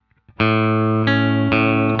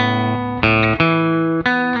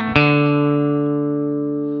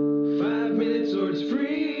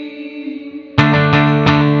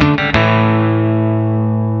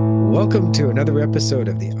another episode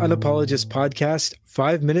of the Unapologist Podcast,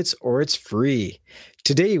 5 minutes or it's free.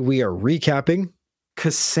 Today we are recapping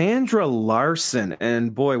Cassandra Larson,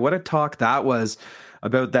 and boy, what a talk that was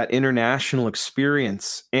about that international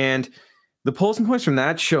experience. And the pulse and points from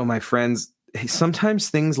that show, my friends, sometimes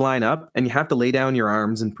things line up and you have to lay down your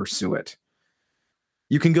arms and pursue it.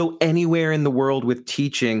 You can go anywhere in the world with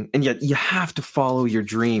teaching, and yet you have to follow your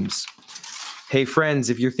dreams. Hey, friends,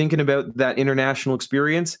 if you're thinking about that international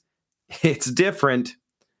experience, it's different.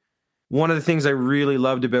 One of the things I really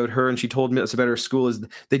loved about her, and she told us about her school, is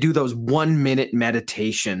they do those 1-minute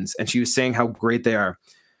meditations, and she was saying how great they are.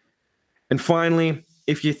 And finally,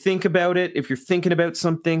 if you think about it, if you're thinking about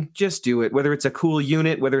something, just do it. Whether it's a cool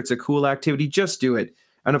unit, whether it's a cool activity, just do it.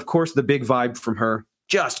 And of course, the big vibe from her,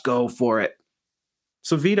 just go for it.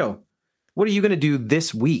 So Vito, what are you going to do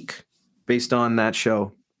this week based on that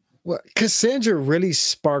show? Well, Cassandra really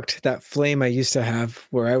sparked that flame I used to have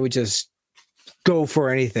where I would just go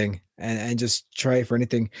for anything and just try for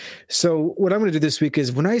anything. So what I'm going to do this week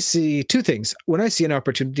is when I see two things, when I see an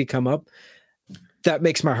opportunity come up, that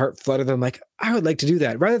makes my heart flutter. I'm like, I would like to do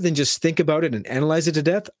that. Rather than just think about it and analyze it to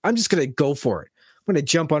death, I'm just going to go for it. I'm going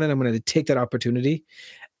to jump on it. I'm going to take that opportunity.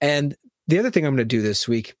 And the other thing I'm going to do this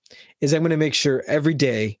week is I'm going to make sure every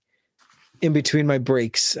day in between my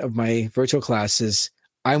breaks of my virtual classes,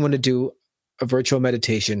 I'm going to do a virtual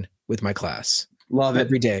meditation with my class. Love it.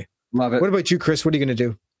 Every day. Love it. What about you, Chris? What are you going to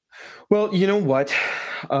do? Well, you know what?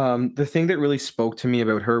 The thing that really spoke to me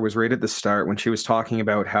about her was right at the start when she was talking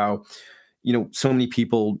about how, so many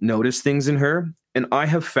people notice things in her. And I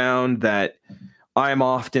have found that I'm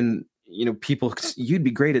often, people, you'd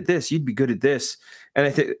be great at this. You'd be good at this.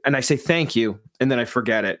 And I say, thank you. And then I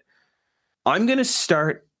forget it. I'm going to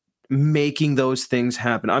start making those things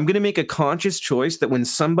happen. I'm going to make a conscious choice that when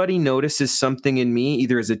somebody notices something in me,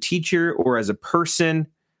 either as a teacher or as a person,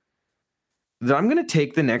 that I'm going to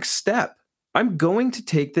take the next step. I'm going to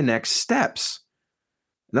take the next steps.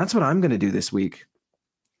 And that's what I'm going to do this week.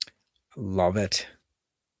 Love it.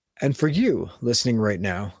 And for you listening right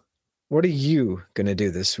now, what are you going to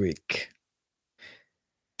do this week?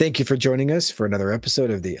 Thank you for joining us for another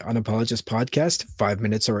episode of the Unapologist Podcast, 5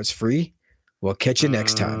 minutes or it's free. We'll catch you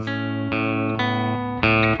next time.